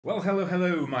Well,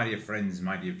 hello, my dear friends,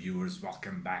 my dear viewers,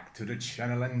 welcome back to the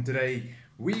channel, and today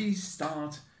we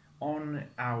start on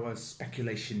our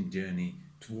speculation journey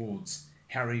towards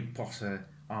Harry Potter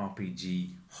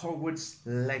RPG Hogwarts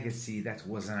Legacy that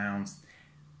was announced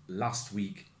last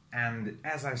week. And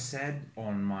as I said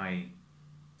on my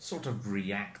sort of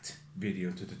react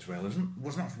video to the trailer, it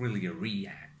was not really a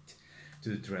react to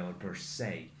the trailer per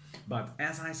se, but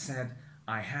as I said,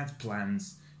 I had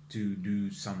plans to do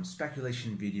some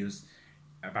speculation videos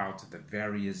about the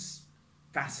various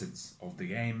facets of the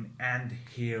game, and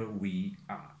here we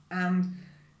are. And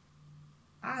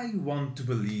I want to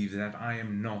believe that I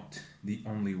am not the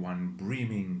only one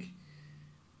brimming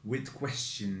with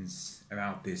questions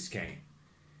about this game.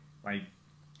 Like,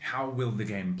 how will the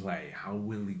game play? How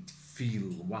will it feel?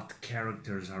 What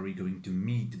characters are we going to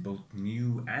meet, both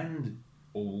new and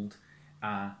old?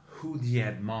 Who the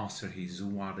headmaster is,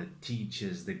 who are the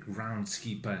teachers, the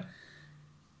groundskeeper,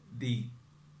 the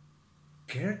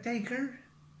caretaker?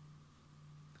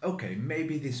 Okay,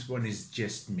 maybe this one is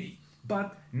just me,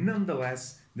 but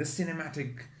nonetheless, the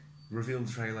cinematic reveal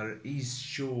trailer is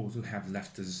sure to have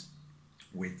left us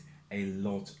with a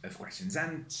lot of questions,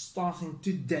 and starting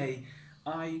today,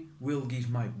 I will give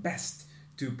my best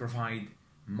to provide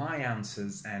my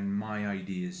answers and my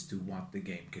ideas to what the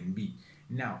game can be.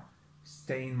 Now,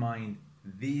 stay in mind,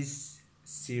 this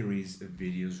series of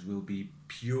videos will be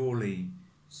purely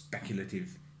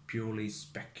speculative, purely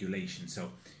speculation.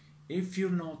 So if you're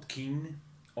not keen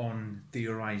on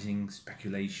theorizing,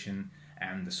 speculation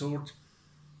and the sort,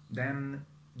 then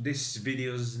these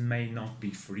videos may not be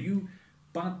for you,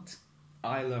 but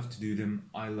I love to do them.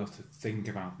 I love to think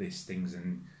about these things,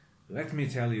 and let me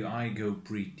tell you, I go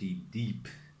pretty deep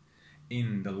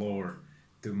in the lore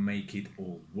to make it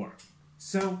all work.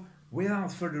 So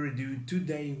without further ado,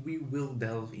 today we will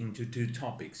delve into two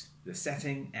topics, the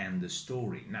setting and the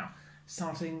story. Now,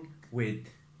 starting with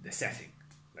the setting.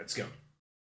 Let's go.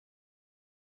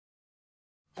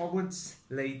 Hogwarts,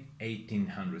 late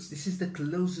 1800s. This is the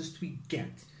closest we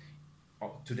get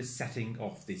to the setting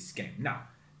of this game. Now,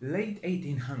 late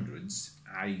 1800s,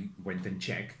 I went and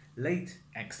checked, late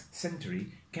X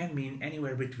century can mean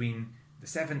anywhere between the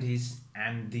 70s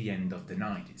and the end of the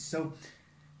 90s. So,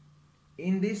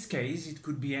 in this case, it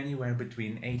could be anywhere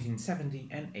between 1870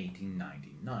 and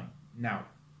 1899. Now,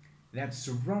 that's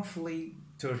roughly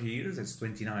 30 years, that's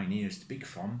 29 years to pick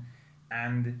from,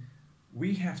 and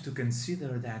we have to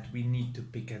consider that we need to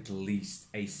pick at least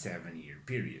a 7-year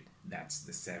period. That's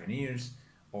the 7 years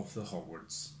of the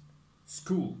Hogwarts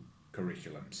school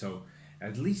curriculum. So,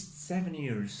 at least 7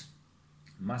 years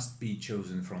must be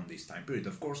chosen from this time period.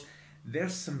 Of course,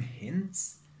 there's some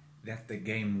hints that the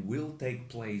game will take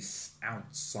place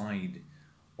outside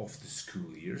of the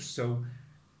school years, so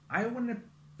I want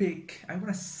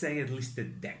to say at least a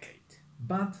decade.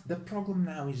 But the problem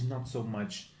now is not so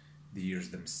much the years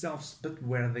themselves, but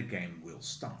where the game will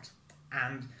start.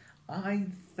 And I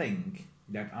think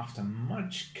that after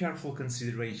much careful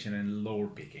consideration and lore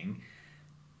picking,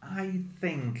 I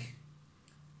think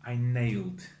I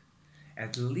nailed,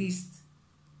 at least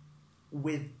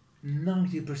with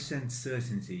 90%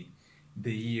 certainty,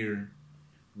 the year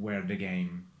where the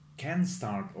game can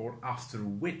start, or after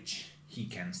which he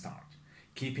can start,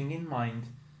 keeping in mind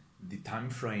the time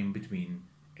frame between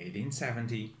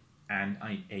 1870 and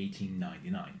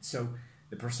 1899. So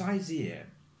the precise year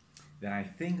that I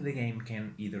think the game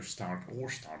can either start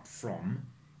or start from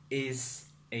is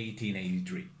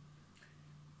 1883.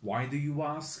 Why, do you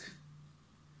ask?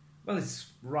 Well, it's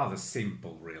rather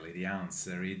simple, really. The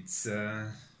answer, it's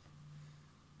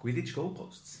Quidditch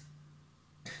goalposts.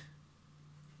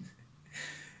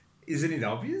 Isn't it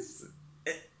obvious?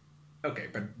 Okay,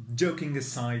 but joking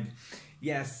aside,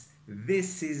 yes,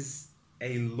 this is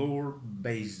a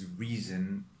lore-based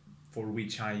reason for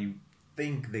which I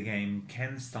think the game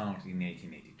can start in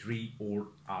 1883 or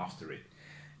after it.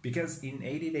 Because in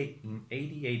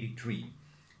 1883,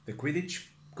 the Quidditch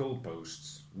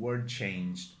goalposts were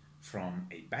changed from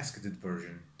a basketed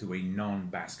version to a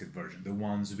non-basket version, the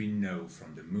ones we know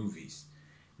from the movies.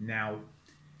 Now,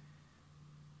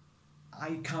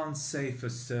 I can't say for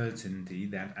certainty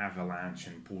that Avalanche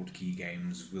and Portkey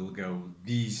games will go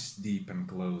this deep and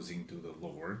close into the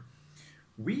lore.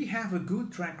 We have a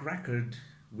good track record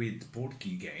with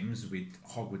Portkey games, with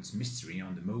Hogwarts Mystery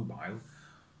on the mobile.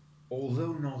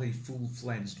 Although not a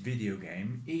full-fledged video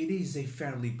game, it is a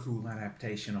fairly cool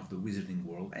adaptation of the Wizarding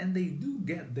world, and they do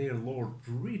get their lore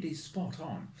pretty spot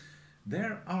on.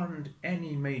 There aren't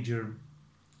any major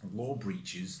lore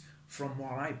breaches from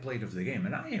what I played of the game,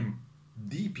 and I am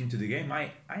deep into the game.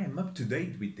 I am up to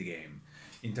date with the game.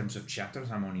 In terms of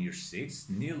chapters, I'm on year 6,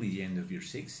 nearly the end of year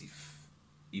 6.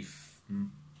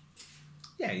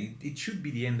 Yeah, it should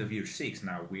be the end of year 6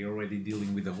 now. We're already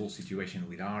dealing with the whole situation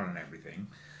with R and everything.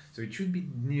 So it should be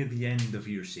near the end of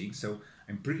year 6. So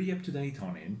I'm pretty up to date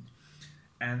on it.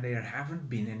 And there haven't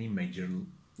been any major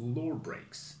lore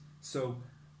breaks. So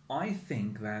I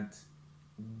think that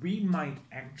we might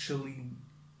actually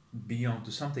be onto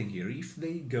something here if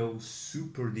they go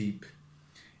super deep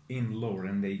in lore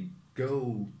and they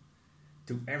go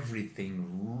to everything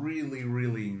really,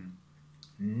 really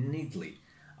neatly.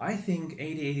 I think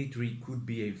 8083 could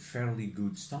be a fairly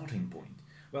good starting point.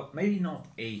 Well, maybe not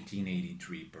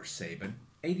 1883 per se, but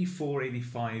 84,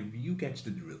 85, you get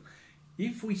the drill.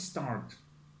 If we start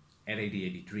at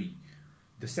 8083,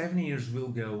 the 7 years will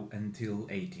go until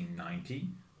 1890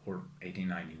 or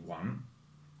 1891,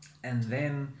 and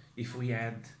then if we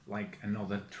add like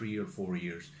another 3 or 4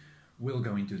 years, we'll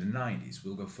go into the 90s,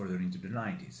 we'll go further into the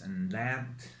 90s, and that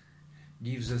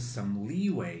gives us some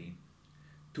leeway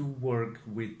to work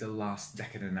with the last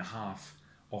decade and a half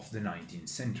of the 19th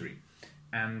century.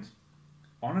 And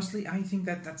honestly, I think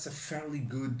that that's a fairly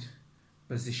good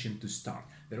position to start.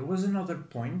 There was another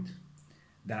point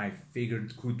that I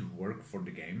figured could work for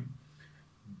the game,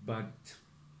 but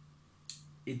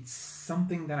it's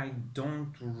something that I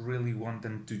don't really want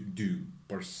them to do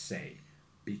per se,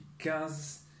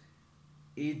 because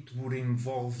it would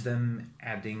involve them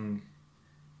adding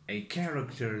a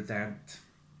character that,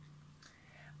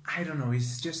 I don't know,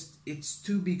 it's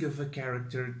too big of a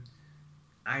character,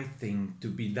 I think, to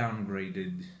be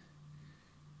downgraded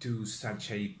to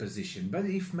such a position, but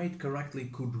if made correctly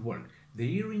could work. The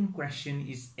year in question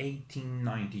is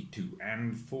 1892,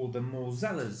 and for the more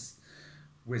zealous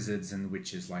wizards and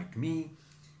witches like me,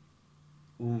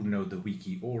 who know the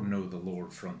wiki or know the lore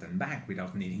front and back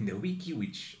without needing the wiki,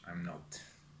 which I'm not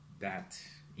that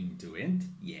into it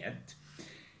yet,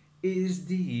 is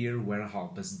the year where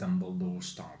Albus Dumbledore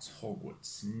starts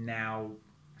Hogwarts. Now,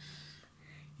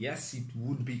 yes, it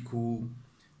would be cool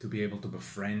to be able to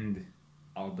befriend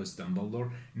Albus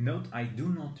Dumbledore. Note, I do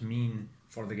not mean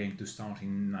for the game to start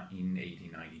in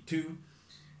 1892,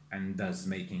 and thus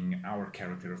making our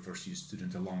character a first-year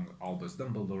student along Albus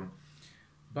Dumbledore,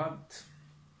 but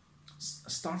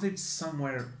started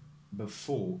somewhere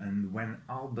before, and when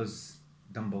Albus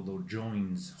Dumbledore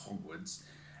joins Hogwarts,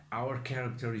 our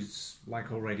character is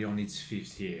like already on its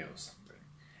 5th year or something.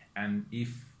 And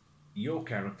if your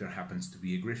character happens to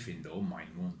be a Gryffindor, mine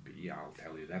won't be, I'll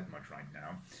tell you that much right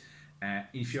now.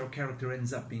 If your character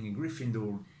ends up being a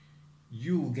Gryffindor,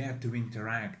 you'll get to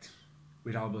interact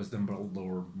with Albus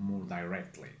Dumbledore more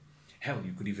directly. Hell,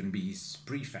 you could even be his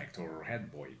prefect or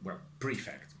head boy. Well,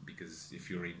 prefect, because if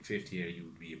you're in 5th year, you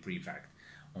would be a prefect.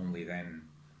 Only then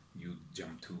you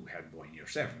jump to head boy in your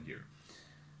 7th year.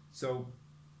 So,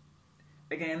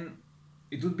 again,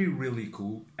 it would be really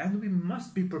cool, and we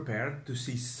must be prepared to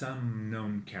see some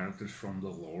known characters from the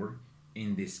lore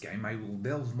in this game. I will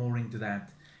delve more into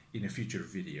that in a future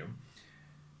video.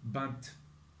 But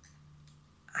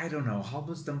I don't know,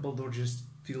 Albus Dumbledore just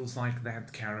feels like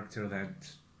that character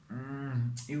that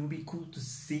it would be cool to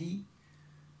see,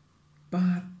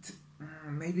 but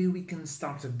maybe we can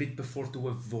start a bit before to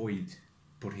avoid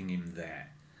putting him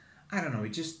there. I don't know,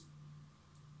 it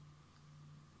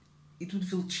would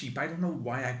feel cheap. I don't know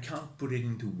why I can't put it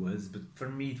into words, but for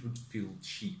me it would feel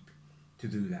cheap to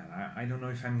do that. I don't know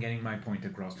if I'm getting my point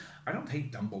across. I don't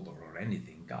hate Dumbledore or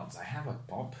anything, gods. I have a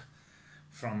pop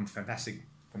from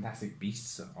Fantastic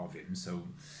Beasts of him, so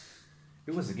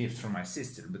it was a gift from my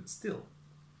sister, but still.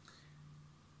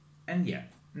 And yeah,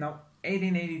 now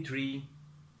 1883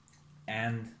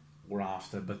 and or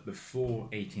after, but before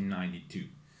 1892.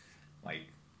 Like,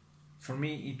 for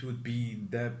me it would be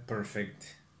the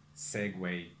perfect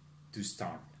segue to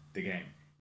start the game.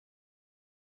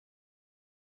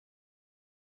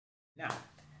 Now,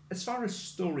 as far as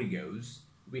story goes,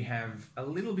 we have a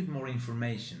little bit more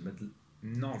information, but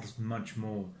not much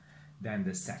more than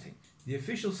the setting. The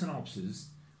official synopsis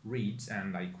reads,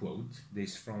 and I quote,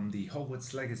 this from the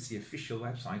Hogwarts Legacy official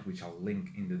website, which I'll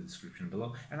link in the description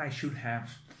below, and I should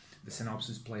have the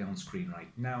synopsis play on screen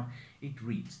right now. It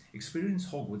reads, experience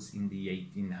Hogwarts in the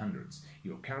 1800s.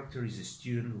 Your character is a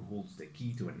student who holds the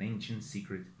key to an ancient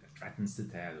secret that threatens to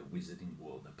tear the wizarding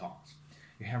world apart.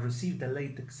 You have received a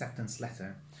late acceptance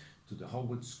letter to the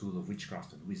Hogwarts School of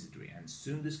Witchcraft and Wizardry, and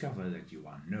soon discover that you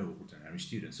are no ordinary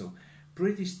student. So,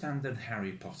 pretty standard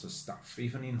Harry Potter stuff,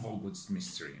 even in Hogwarts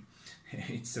Mystery.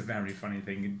 It's a very funny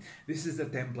thing. This is the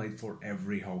template for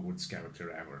every Hogwarts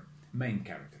character ever. Main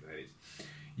character, that is.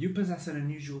 You possess an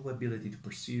unusual ability to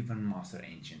perceive and master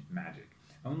ancient magic.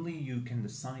 Only you can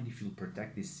decide if you'll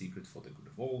protect this secret for the good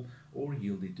of all, or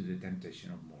yield it to the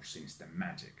temptation of more sinister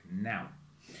magic. Now,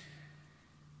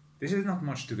 this is not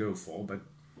much to go for, but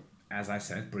as I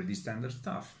said, pretty standard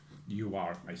stuff. You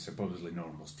are a supposedly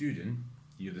normal student,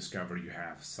 you discover you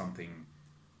have something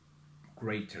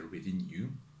greater within you,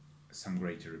 some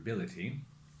greater ability.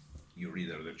 You're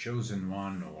either the chosen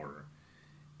one, or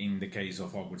in the case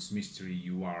of Hogwarts Mystery,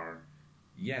 you are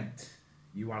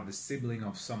the sibling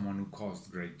of someone who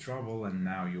caused great trouble, and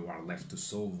now you are left to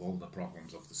solve all the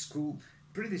problems of the school.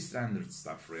 Pretty standard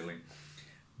stuff, really.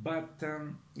 But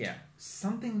yeah,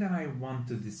 something that I want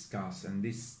to discuss, and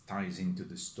this ties into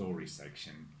the story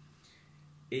section,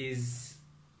 is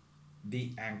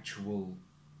the actual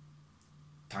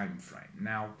time frame.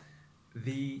 Now,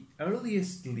 the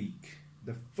earliest leak,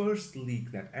 the first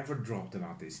leak that ever dropped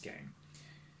about this game,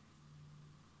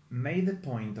 made the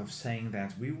point of saying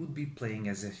that we would be playing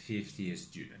as a 5th-year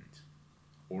student,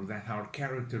 or that our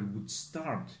character would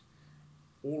start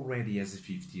already as a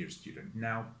 5th-year student.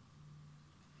 Now,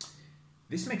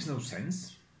 this makes no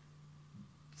sense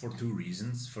for 2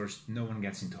 reasons. First, no one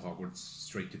gets into Hogwarts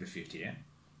straight to the 5th year.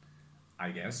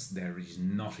 I guess there is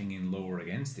nothing in lore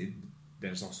against it.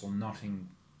 There's also nothing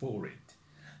for it.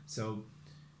 So,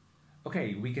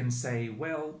 okay, we can say,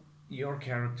 well, your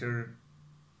character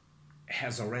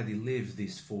has already lived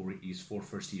his four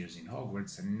first years in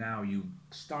Hogwarts, and now you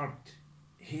start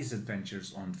his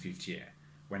adventures on 5th year,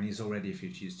 when he's already a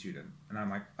 5th year student. And I'm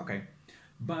like, okay,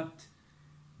 but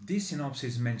this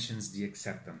synopsis mentions the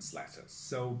acceptance letters,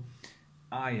 so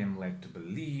I am led to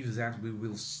believe that we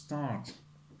will start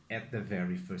at the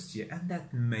very first year, and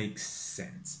that makes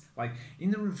sense. Like,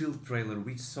 in the reveal trailer,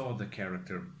 we saw the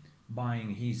character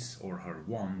buying his or her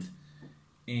wand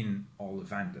in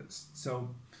Ollivanders, so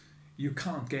you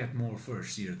can't get more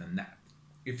first year than that.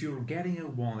 If you're getting a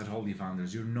wand at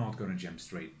Ollivanders, you're not going to jump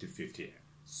straight to 5th year.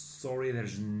 Sorry,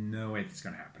 there's no way it's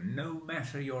going to happen. No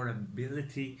matter your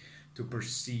ability to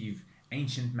perceive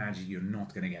ancient magic, you're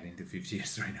not going to get into 5th year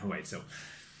straight away. So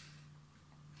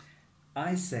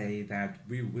I say that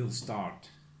we will start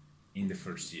in the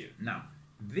first year. Now,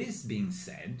 this being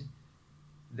said,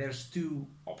 there's 2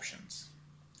 options.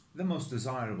 The most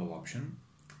desirable option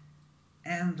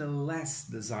and the less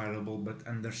desirable but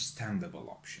understandable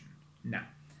option. Now,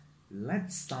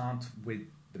 let's start with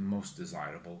the most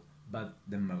desirable but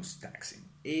the most taxing,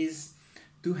 is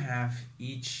to have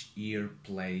each year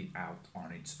play out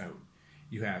on its own.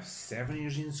 You have 7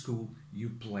 years in school, you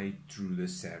play through the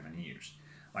 7 years.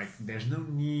 Like, there's no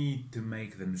need to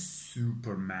make them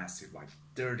super massive, like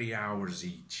 30 hours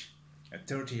each. A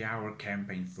 30-hour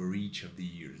campaign for each of the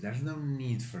years. There's no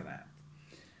need for that.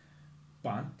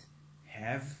 But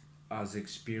have us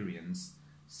experience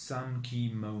some key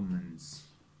moments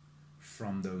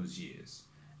from those years,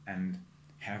 and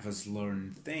have us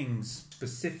learn things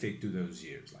specific to those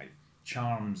years, like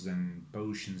charms and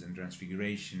potions and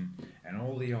transfiguration and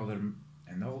all the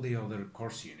other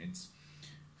course units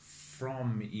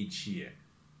from each year.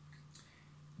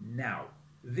 Now,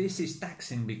 this is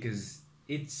taxing because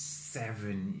it's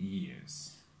 7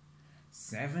 years.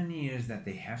 7 years that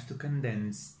they have to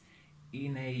condense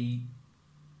in a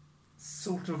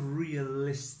sort of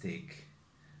realistic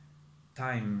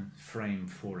time frame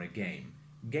for a game.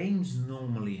 Games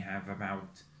normally have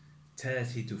about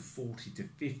 30 to 40 to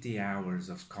 50 hours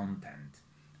of content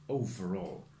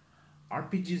overall.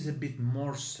 RPGs a bit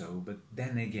more so, but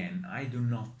then again, I do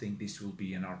not think this will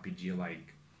be an RPG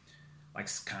like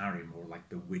Skyrim or like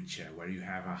The Witcher, where you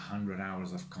have 100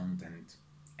 hours of content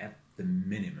at the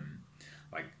minimum.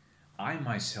 Like, I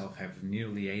myself have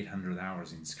nearly 800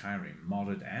 hours in Skyrim,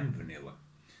 modded and vanilla,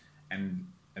 and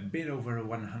a bit over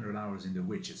 100 hours in The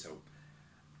Witcher, so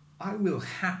I will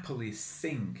happily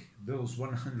sink those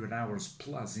 100 hours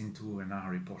plus into an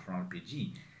Harry Potter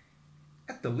RPG.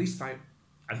 At the least, I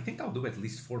think I'll do at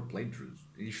least 4 playthroughs,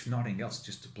 if nothing else,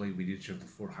 just to play with each of the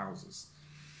 4 houses.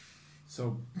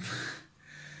 So,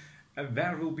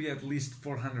 that will be at least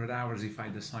 400 hours if I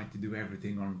decide to do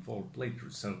everything on 4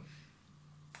 playthroughs. So,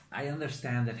 I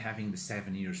understand that having the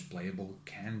 7 years playable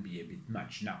can be a bit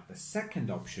much. Now, the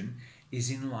second option is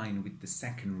in line with the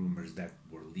second rumors that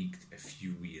were leaked a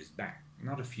few years back.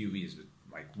 Not a few years, but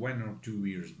like 1 or 2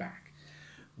 years back,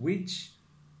 which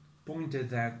pointed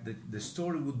that the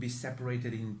story would be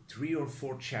separated in 3 or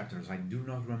 4 chapters. I do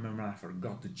not remember, I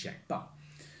forgot to check. But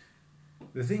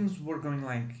the things were going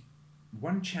like,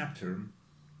 1 chapter,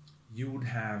 you would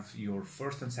have your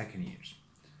first and second years,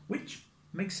 which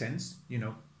makes sense, you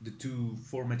know, the 2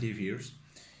 formative years.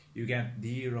 You get the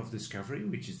year of discovery,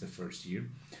 which is the first year,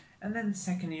 and then the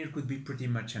second year could be pretty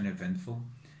much uneventful,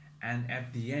 and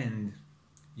at the end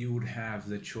you would have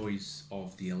the choice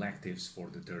of the electives for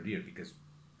the third year, because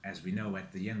as we know,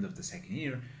 at the end of the second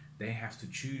year they have to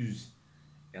choose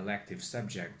elective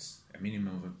subjects, a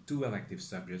minimum of 2 elective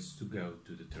subjects to go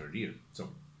to the third year. So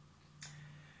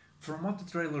from what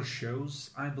the trailer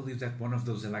shows, I believe that one of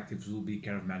those electives will be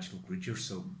Care of Magical Creatures,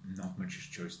 so not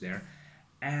much choice there.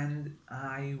 And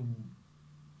I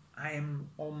am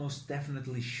almost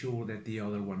definitely sure that the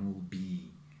other one will be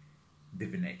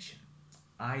Divination.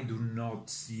 I do not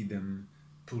see them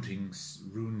putting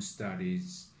rune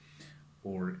studies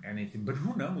or anything, but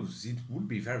who knows, it would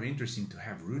be very interesting to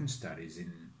have rune studies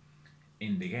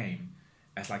in the game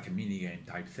as like a mini game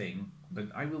type thing, but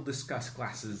I will discuss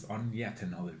classes on yet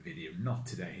another video, not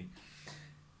today.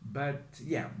 But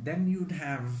yeah, then you'd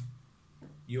have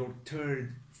your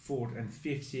third, fourth and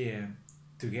fifth year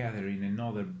together in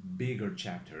another bigger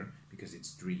chapter, because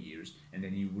it's 3 years, and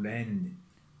then you would end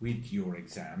with your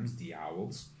exams, the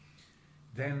owls.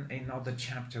 Then another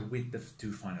chapter with the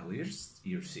 2 final years,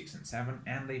 year 6 and 7,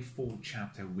 and a 4th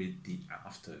chapter with the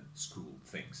after school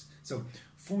things. So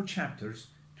 4 chapters,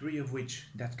 3 of which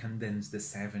that condense the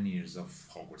 7 years of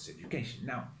Hogwarts education.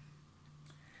 Now,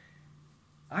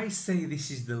 I say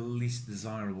this is the least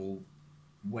desirable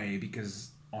way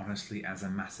because, honestly, as a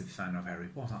massive fan of Harry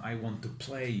Potter, I want to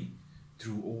play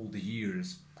through all the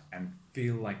years and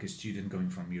feel like a student going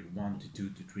from year 1 to 2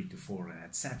 to 3 to 4 and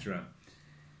etc.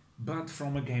 But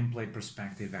from a gameplay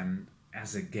perspective and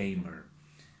as a gamer,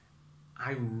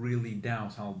 I really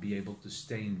doubt I'll be able to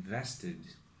stay invested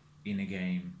in a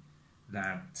game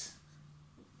that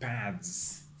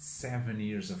pads 7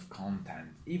 years of content,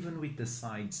 even with the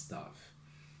side stuff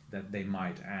that they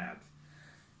might add.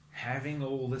 Having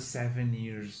all the 7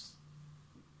 years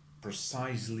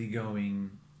precisely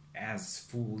going as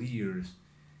full years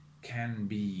can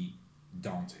be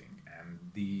daunting, and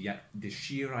the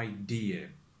sheer idea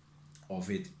of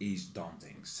it is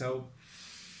daunting. So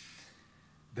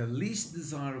the least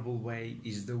desirable way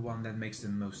is the one that makes the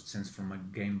most sense from a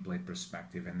gameplay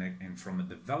perspective and from a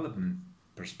development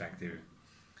perspective.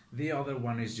 The other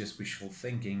one is just wishful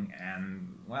thinking,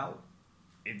 and well,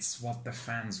 it's what the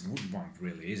fans would want,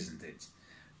 really, isn't it?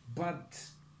 But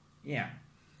yeah,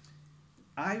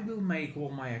 I will make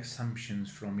all my assumptions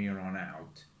from here on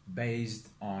out based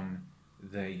on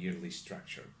the yearly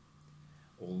structure.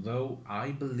 Although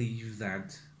I believe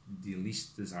that the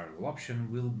least desirable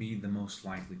option will be the most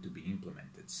likely to be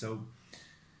implemented. So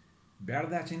bear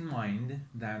that in mind,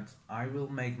 that I will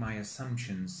make my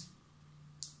assumptions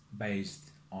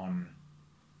based on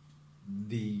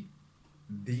the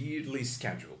yearly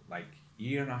schedule, like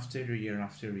year after year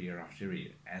after year after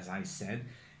year. As I said,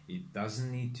 it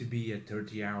doesn't need to be a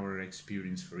 30-hour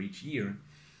experience for each year.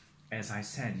 As I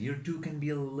said, year 2 can be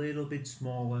a little bit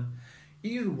smaller.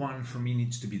 Year 1 for me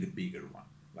needs to be the bigger one,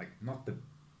 like not the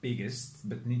biggest,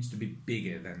 but needs to be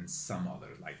bigger than some other,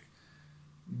 like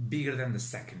bigger than the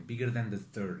second, bigger than the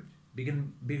third,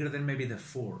 bigger than maybe the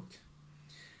fourth.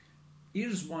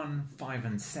 Years 1, 5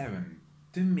 and 7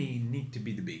 to me need to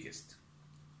be the biggest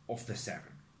of the 7.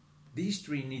 These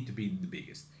 3 need to be the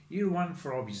biggest. Year 1,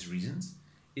 for obvious reasons,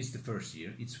 is the first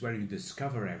year. It's where you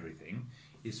discover everything.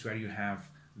 It's where you have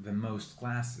the most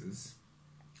classes.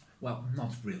 Well,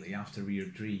 not really. After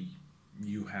year 3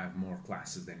 you have more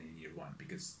classes than in year 1,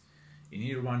 because in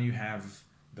year 1 you have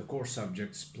the core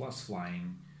subjects plus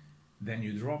flying, then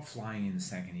you drop flying in the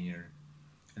second year,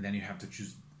 and then you have to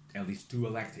choose at least 2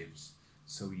 electives,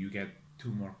 so you get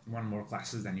one more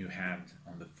classes than you had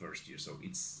on the first year. So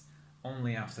it's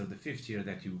only after the 5th year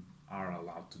that you are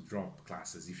allowed to drop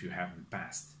classes if you haven't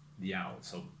passed the OWL.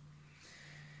 So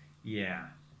yeah,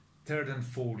 3rd and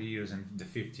 4th years and the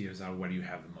 5th years are where you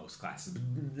have the most classes, but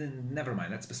never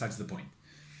mind, that's besides the point.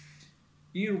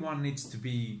 Year 1 needs to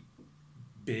be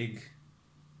big.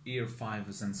 Year 5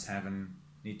 and 7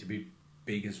 need to be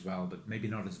big as well, but maybe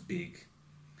not as big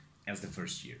as the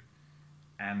first year.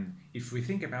 And if we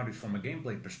think about it from a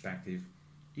gameplay perspective,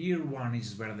 year 1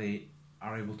 is where they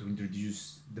are able to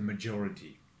introduce the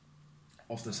majority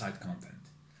of the side content.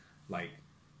 Like,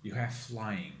 you have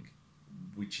flying,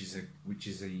 which is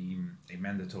a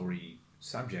mandatory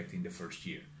subject in the first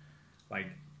year. Like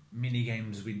mini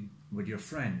games with your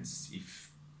friends.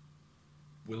 If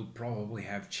we'll probably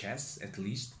have chess at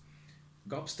least,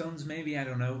 gobstones maybe, I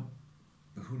don't know,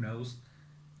 who knows,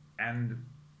 and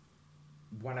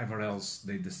whatever else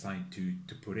they decide to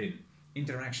put in.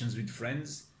 Interactions with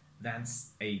friends,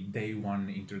 that's a day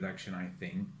 1 introduction, I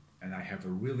think, and I have a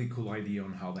really cool idea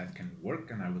on how that can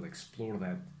work, and I will explore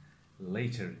that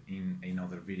later in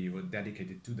another video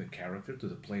dedicated to the character, to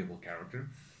the playable character.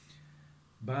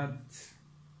 But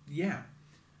yeah,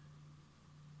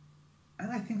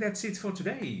 And I think that's it for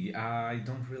today. I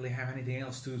don't really have anything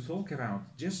else to talk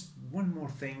about. Just one more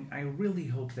thing. I really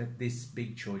hope that this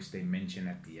big choice they mention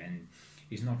at the end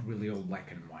is not really all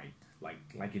black and white,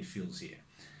 like it feels here.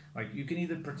 Like you can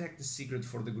either protect the secret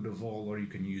for the good of all, or you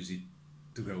can use it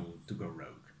to go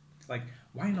rogue. Like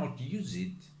why not use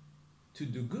it to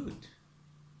do good?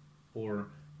 Or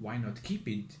why not keep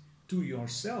it to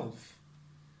yourself?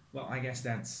 Well, I guess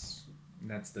that's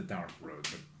the dark road.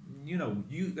 But you know,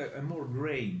 a more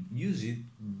gray, use it,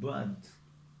 but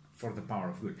for the power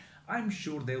of good. I'm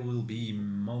sure there will be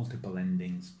multiple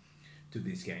endings to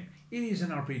this game. It is an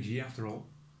RPG after all.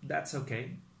 That's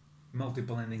okay.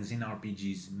 Multiple endings in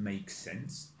RPGs make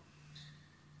sense.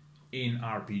 In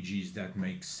RPGs that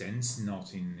make sense,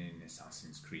 not in an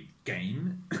Assassin's Creed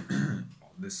game.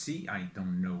 Odyssey, I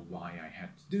don't know why I had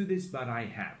to do this, but I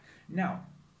have. Now,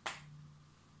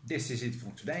 this is it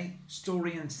for today.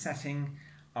 Story and setting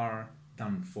are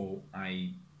done for.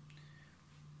 I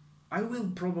will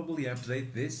probably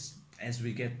update this as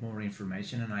we get more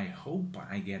information, and I hope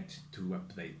I get to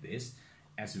update this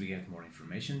as we get more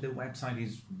information. The website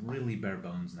is really bare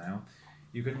bones now.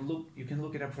 You can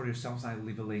look it up for yourselves. I'll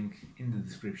leave a link in the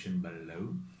description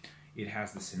below. It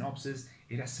has the synopsis.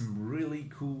 It has some really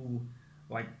cool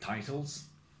titles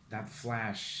that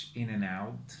flash in and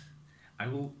out. I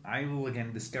will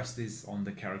again discuss this on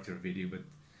the character video, but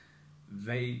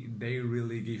they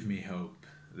really give me hope.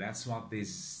 That's what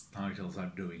these titles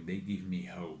are doing. They give me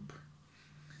hope.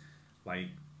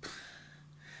 They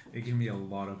give me a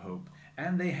lot of hope.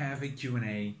 And they have a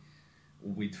Q&A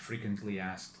with frequently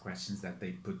asked questions that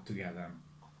they put together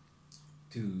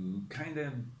to kind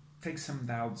of take some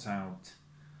doubts out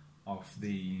of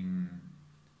the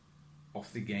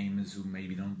gamers who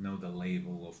maybe don't know the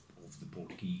label of the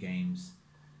portkey games.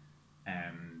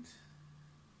 And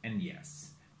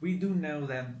yes, we do know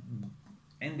that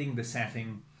ending the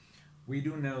setting, we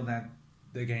do know that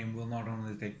the game will not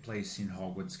only take place in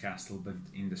Hogwarts Castle, but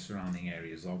in the surrounding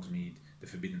areas, Hogsmeade, the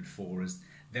Forbidden Forest.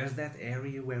 There's that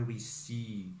area where we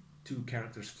see two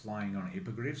characters flying on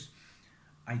hippogriffs.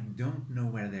 I don't know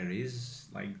where there is.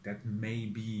 That may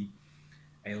be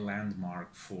a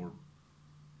landmark for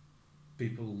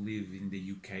people who live in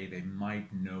the UK. They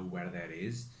might know where that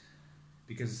is,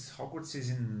 because Hogwarts is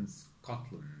in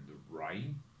Scotland,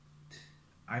 right?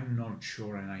 I'm not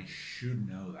sure, and I should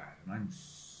know that, and I'm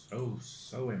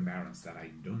so embarrassed that I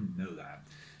don't know that.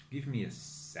 Give me a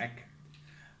second.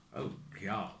 Oh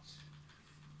God,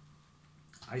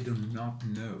 I do not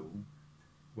know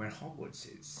where Hogwarts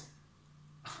is.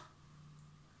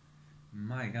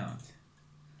 My God.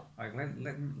 Let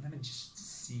me just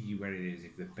see where it is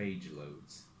if the page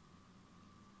loads.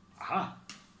 Aha!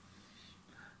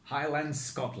 Highlands,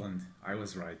 Scotland. I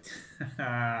was right.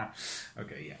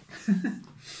 Okay, yeah.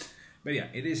 But yeah,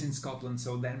 it is in Scotland,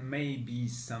 so that may be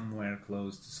somewhere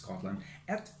close to Scotland.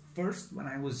 At first, when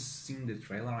I was seeing the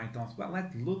trailer, I thought, well,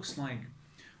 that looks like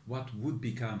what would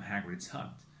become Hagrid's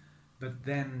hut. But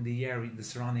then the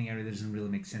surrounding area doesn't really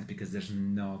make sense, because there's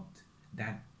not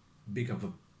that big of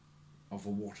a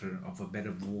bed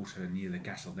of water near the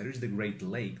castle. There is the Great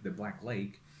Lake, the Black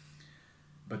Lake,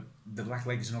 but the Black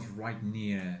Lake is not right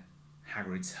near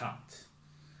Hagrid's hut.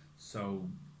 So,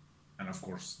 and of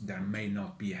course, there may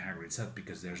not be a Hagrid's hut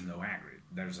because there's no Hagrid.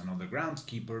 There's another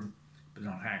groundskeeper, but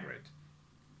not Hagrid.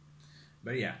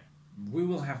 But yeah, we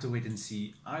will have to wait and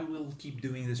see. I will keep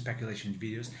doing the speculation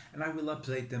videos, and I will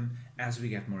update them as we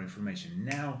get more information.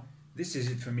 Now, this is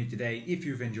it for me today. If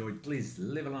you've enjoyed, please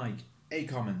leave a like, a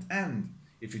comment, and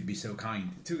if you'd be so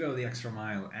kind to go the extra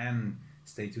mile and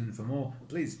stay tuned for more,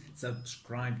 please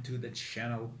subscribe to the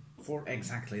channel for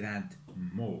exactly that,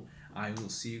 more. I will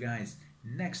see you guys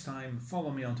next time.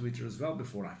 Follow me on Twitter as well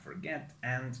before I forget,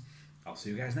 and I'll see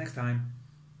you guys next time.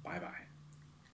 Bye bye.